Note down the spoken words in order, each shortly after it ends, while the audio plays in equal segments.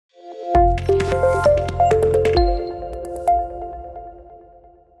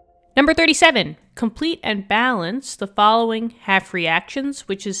Number 37, complete and balance the following half reactions,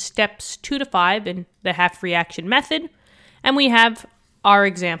 which is steps 2 to 5 in the half reaction method. And we have our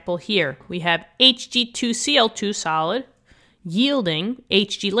example here. We have Hg2Cl2 solid yielding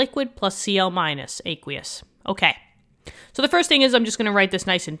Hg liquid plus Cl minus aqueous. Okay, so the first thing is I'm just going to write this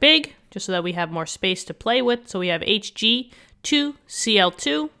nice and big, just so that we have more space to play with. So we have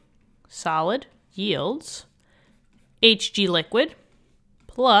Hg2Cl2 solid yields Hg liquid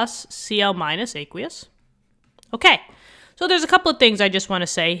plus Cl minus aqueous. Okay, so there's a couple of things I just want to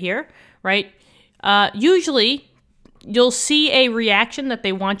say here, right? Usually, you'll see a reaction that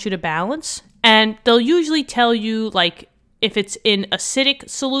they want you to balance, and they'll usually tell you, like, if it's in acidic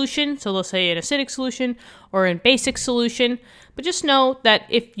solution, so they'll say in acidic solution or in basic solution, but just know that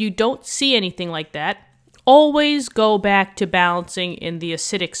if you don't see anything like that, always go back to balancing in the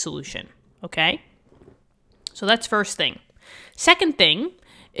acidic solution, okay? So that's first thing. Second thing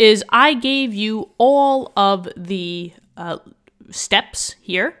is I gave you all of the steps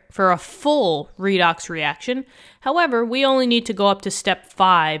here for a full redox reaction. However, we only need to go up to step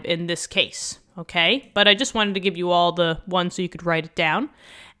 5 in this case, okay? But I just wanted to give you all the ones so you could write it down.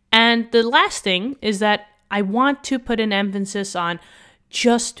 And the last thing is that I want to put an emphasis on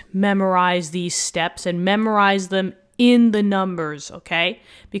just memorize these steps and memorize them in the numbers, okay?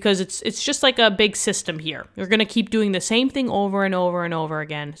 Because it's just like a big system here. You're going to keep doing the same thing over and over and over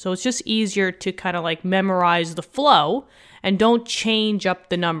again. So it's just easier to kind of like memorize the flow and don't change up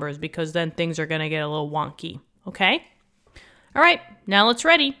the numbers, because then things are going to get a little wonky, okay? All right, now let's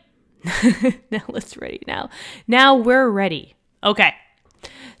ready. Now we're ready. Okay,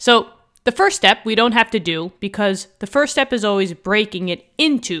 so the first step we don't have to do, because the first step is always breaking it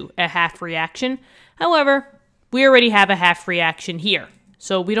into a half reaction. However, we already have a half reaction here,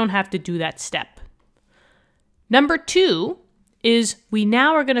 so we don't have to do that step. Number 2 is we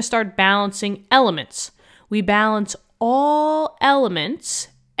now are going to start balancing elements. We balance all elements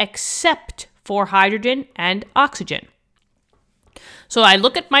except for hydrogen and oxygen. So I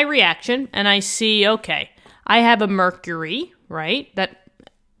look at my reaction and I see, okay, I have a mercury, right?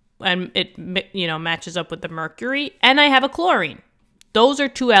 And it, matches up with the mercury, and I have a chlorine. Those are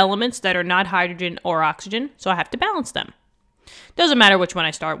 2 elements that are not hydrogen or oxygen, so I have to balance them. Doesn't matter which one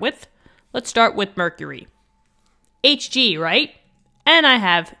I start with. Let's start with mercury. Hg, right? And I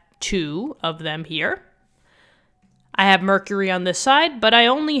have 2 of them here. I have mercury on this side, but I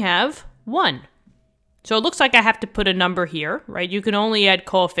only have 1. So it looks like I have to put a number here, right? You can only add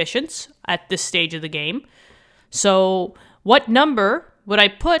coefficients at this stage of the game. So what number would I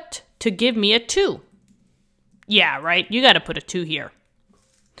put to give me a 2? Yeah, right? You got to put a 2 here.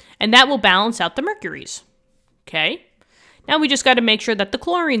 And that will balance out the mercuries. Okay? Now we just got to make sure that the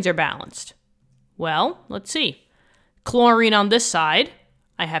chlorines are balanced. Well, let's see. Chlorine on this side,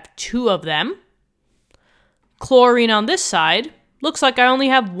 I have 2 of them. Chlorine on this side, looks like I only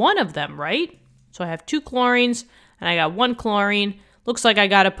have 1 of them, right? So I have 2 chlorines, and I got 1 chlorine. Looks like I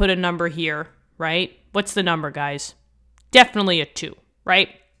got to put a number here, right? What's the number, guys? Definitely a 2, right?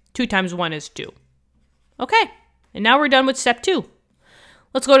 2 times 1 is 2. Okay, and now we're done with step 2.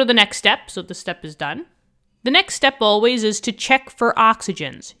 Let's go to the next step, so this step is done. The next step always is to check for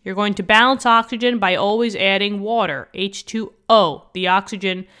oxygens. You're going to balance oxygen by always adding water, H2O. The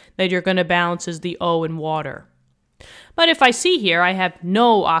oxygen that you're going to balance is the O in water. But if I see here, I have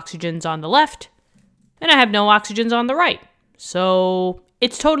no oxygens on the left, and I have no oxygens on the right. So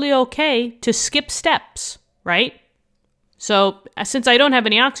it's totally okay to skip steps, right? So since I don't have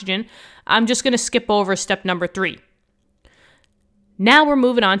any oxygen, I'm just going to skip over step number 3. Now we're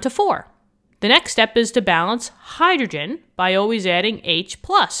moving on to 4. The next step is to balance hydrogen by always adding H+.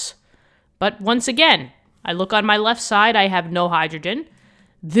 But once again, I look on my left side, I have no hydrogen.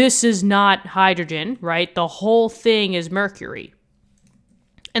 This is not hydrogen, right? The whole thing is mercury.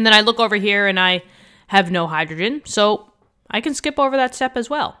 And then I look over here and I have no hydrogen, so I can skip over that step as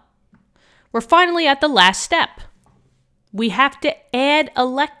well. We're finally at the last step. We have to add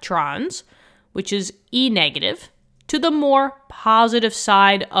electrons, which is E negative, to the more positive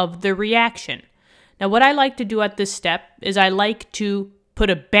side of the reaction. Now, what I like to do at this step is I like to put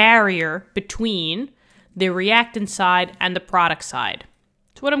a barrier between the reactant side and the product side.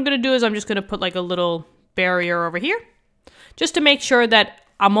 So what I'm going to do is I'm just going to put like a little barrier over here, just to make sure that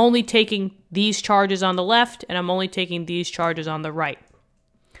I'm only taking these charges on the left and I'm only taking these charges on the right.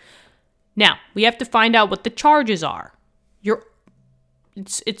 Now, we have to find out what the charges are.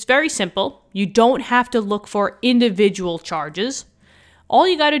 It's very simple. You don't have to look for individual charges. All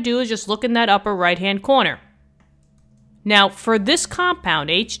you got to do is just look in that upper right-hand corner. Now, for this compound,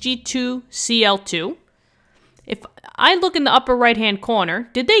 Hg2Cl2, if I look in the upper right-hand corner,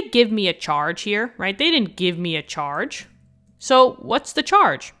 did they give me a charge here, right? They didn't give me a charge. So what's the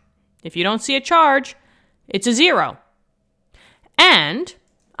charge? If you don't see a charge, it's a 0. And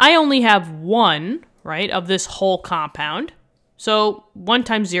I only have 1, right, of this whole compound. So 1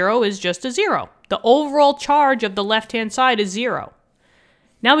 times 0 is just a 0. The overall charge of the left-hand side is 0.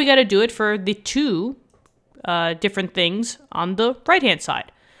 Now we got to do it for the 2 different things on the right-hand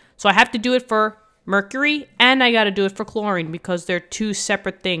side. So I have to do it for mercury, and I got to do it for chlorine because they're 2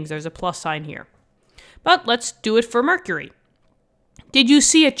 separate things. There's a plus sign here. But let's do it for mercury. Did you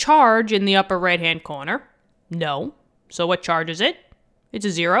see a charge in the upper right-hand corner? No. So what charge is it? It's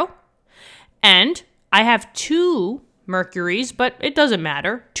a 0. And I have 2 mercuries, but it doesn't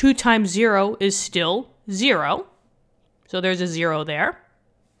matter. 2 times 0 is still 0. So there's a 0 there.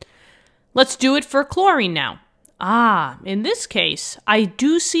 Let's do it for chlorine now. In this case, I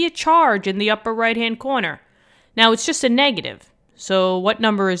do see a charge in the upper right-hand corner. Now, it's just a negative. So what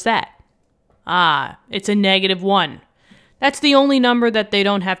number is that? It's a -1. That's the only number that they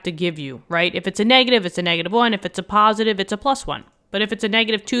don't have to give you, right? If it's a negative, it's a -1. If it's a positive, it's a +1. But if it's a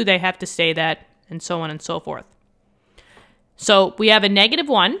 -2, they have to say that, and so on and so forth. So we have a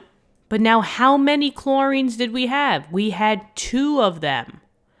 -1, but now how many chlorines did we have? We had 2 of them.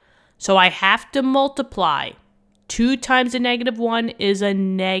 So I have to multiply. 2 times a -1 is a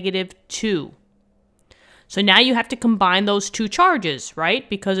 -2. So now you have to combine those 2 charges, right?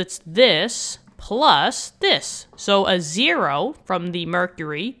 Because it's this plus this. So a 0 from the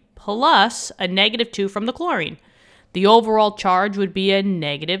mercury plus a -2 from the chlorine. The overall charge would be a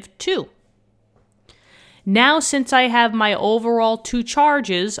 -2. Now, since I have my overall 2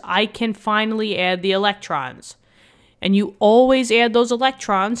 charges, I can finally add the electrons. And you always add those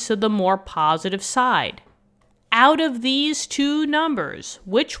electrons to the more positive side. Out of these 2 numbers,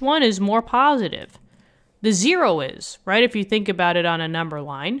 which one is more positive? The 0 is, right? If you think about it on a number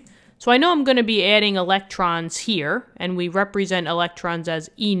line. So I know I'm going to be adding electrons here, and we represent electrons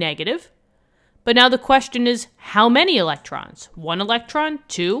as E negative. But now the question is, how many electrons? 1 electron,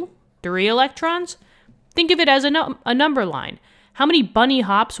 2, 3 electrons? Think of it as a number line. How many bunny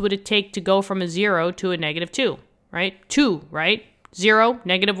hops would it take to go from a 0 to a -2, right? 2, right? 0,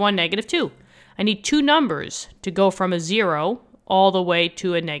 -1, -2. I need 2 numbers to go from a 0 all the way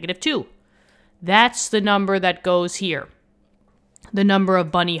to a -2. That's the number that goes here. The number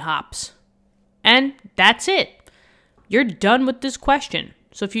of bunny hops. And that's it. You're done with this question.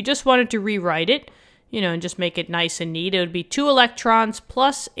 So if you just wanted to rewrite it, and just make it nice and neat, it would be 2 electrons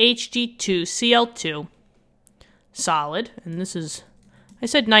plus Hg2Cl2 solid. And this is, I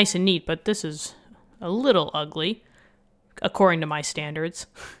said nice and neat, but this is a little ugly, according to my standards.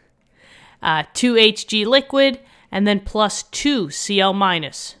 2 Hg liquid, and then plus 2 Cl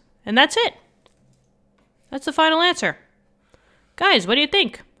minus. And that's it. That's the final answer. Guys, what do you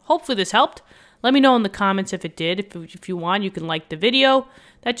think? Hopefully this helped. Let me know in the comments if it did. If you want, you can like the video.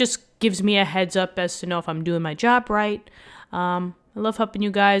 That just gives me a heads up as to know if I'm doing my job right. I love helping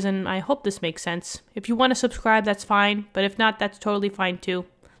you guys, and I hope this makes sense. If you want to subscribe, that's fine. But if not, that's totally fine too.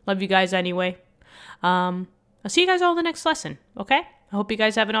 Love you guys anyway. I'll see you guys all in the next lesson, okay? I hope you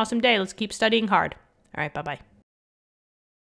guys have an awesome day. Let's keep studying hard. All right, bye-bye.